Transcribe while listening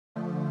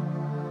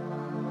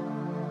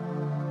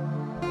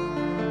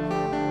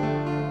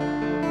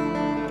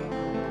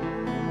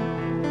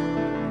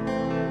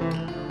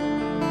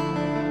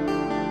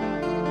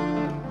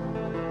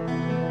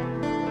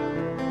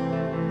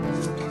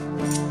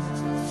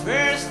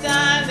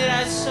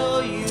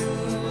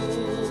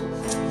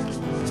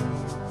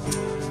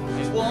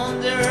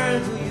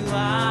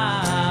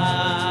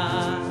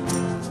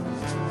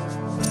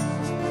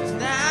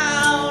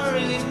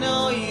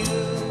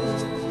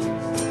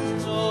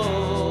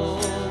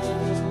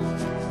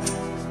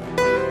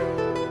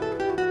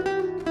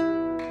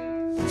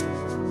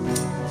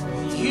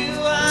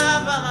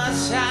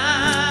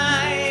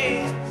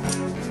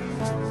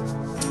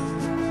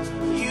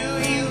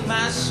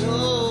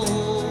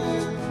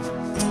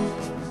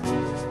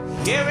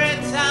every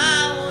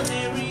time,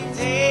 every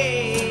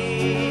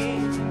day.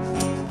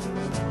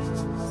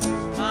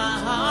 My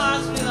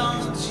heart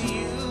belongs to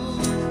you,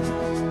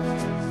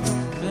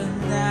 but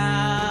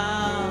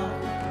now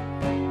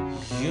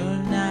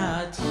you're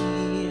not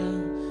here.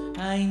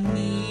 I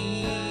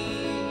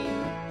need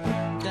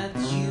that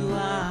you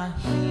are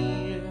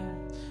here.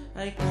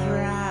 I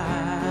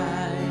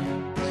cry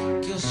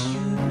 'cause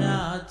you're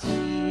not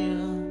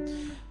here.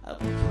 I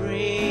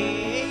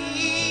pray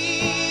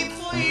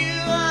for you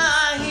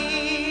are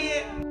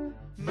here.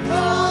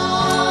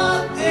 More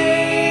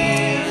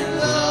than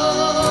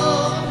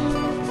love,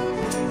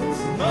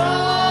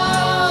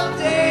 more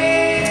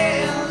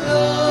than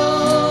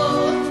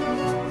love.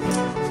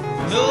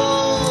 No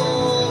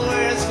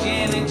words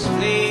can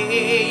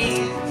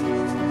explain.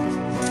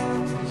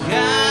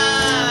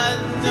 God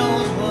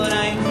knows what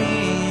I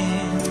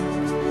mean.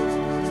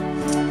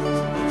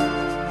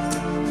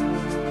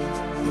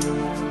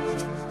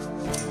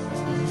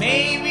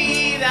 Maybe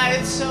that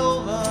it's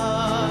over.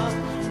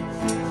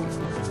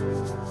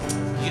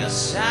 Your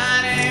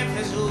silence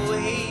fades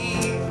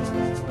away.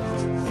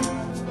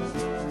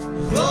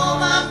 Oh,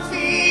 my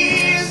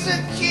fears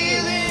are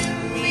killing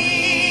me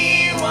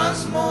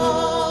once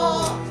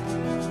more.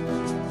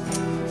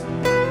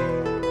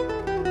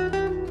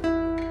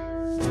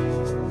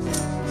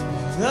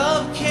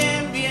 Love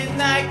can be a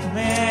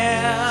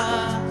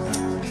nightmare.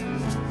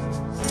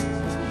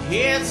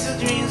 It's a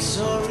dream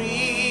so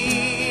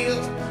real.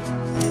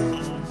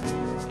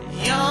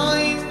 You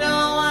only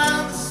know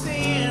I'm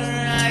seeing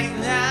right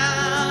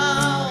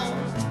now.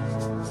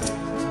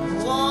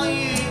 I want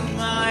you in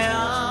my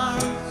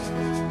arms,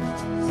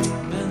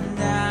 but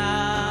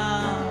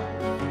now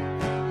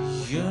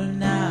you're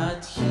not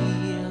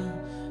here.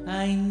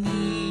 I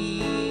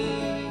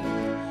need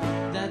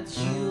that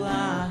you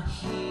are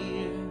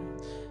here.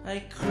 I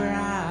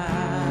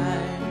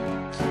cry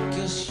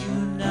 'cause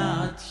you're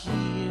not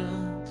here.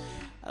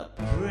 I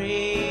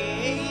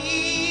pray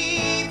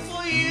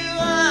for you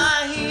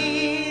are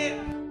here.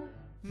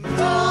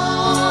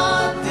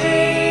 More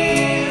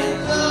than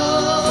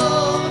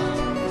love,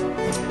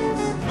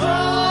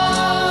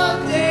 more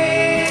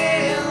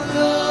than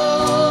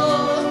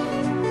love.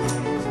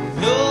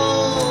 No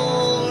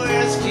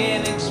words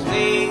can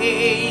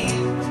explain.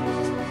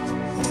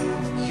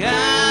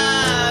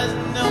 God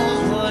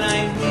knows what I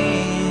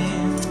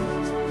mean.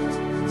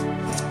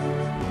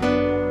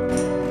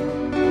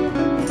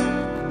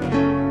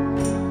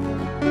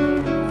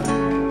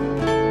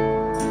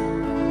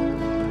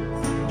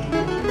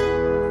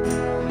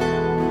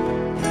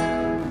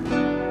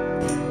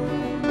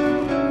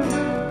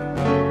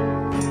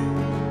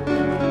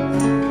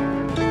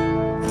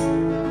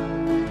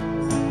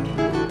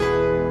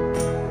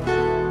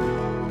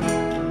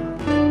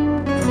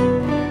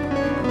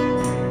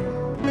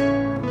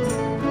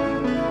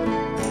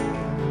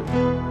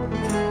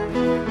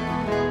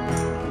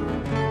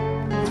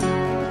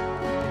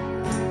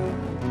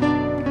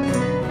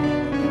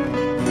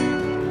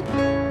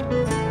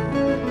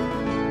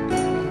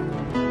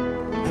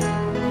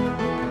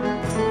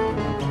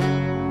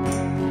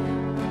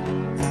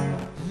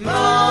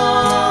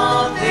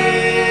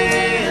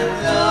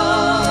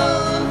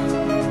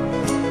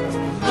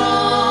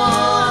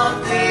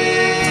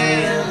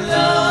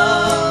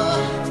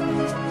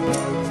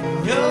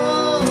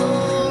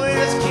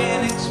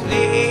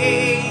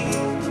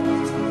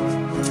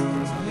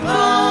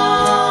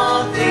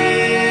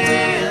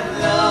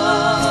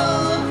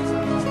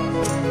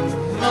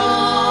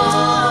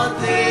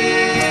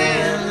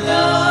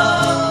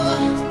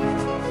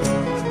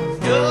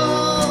 Go.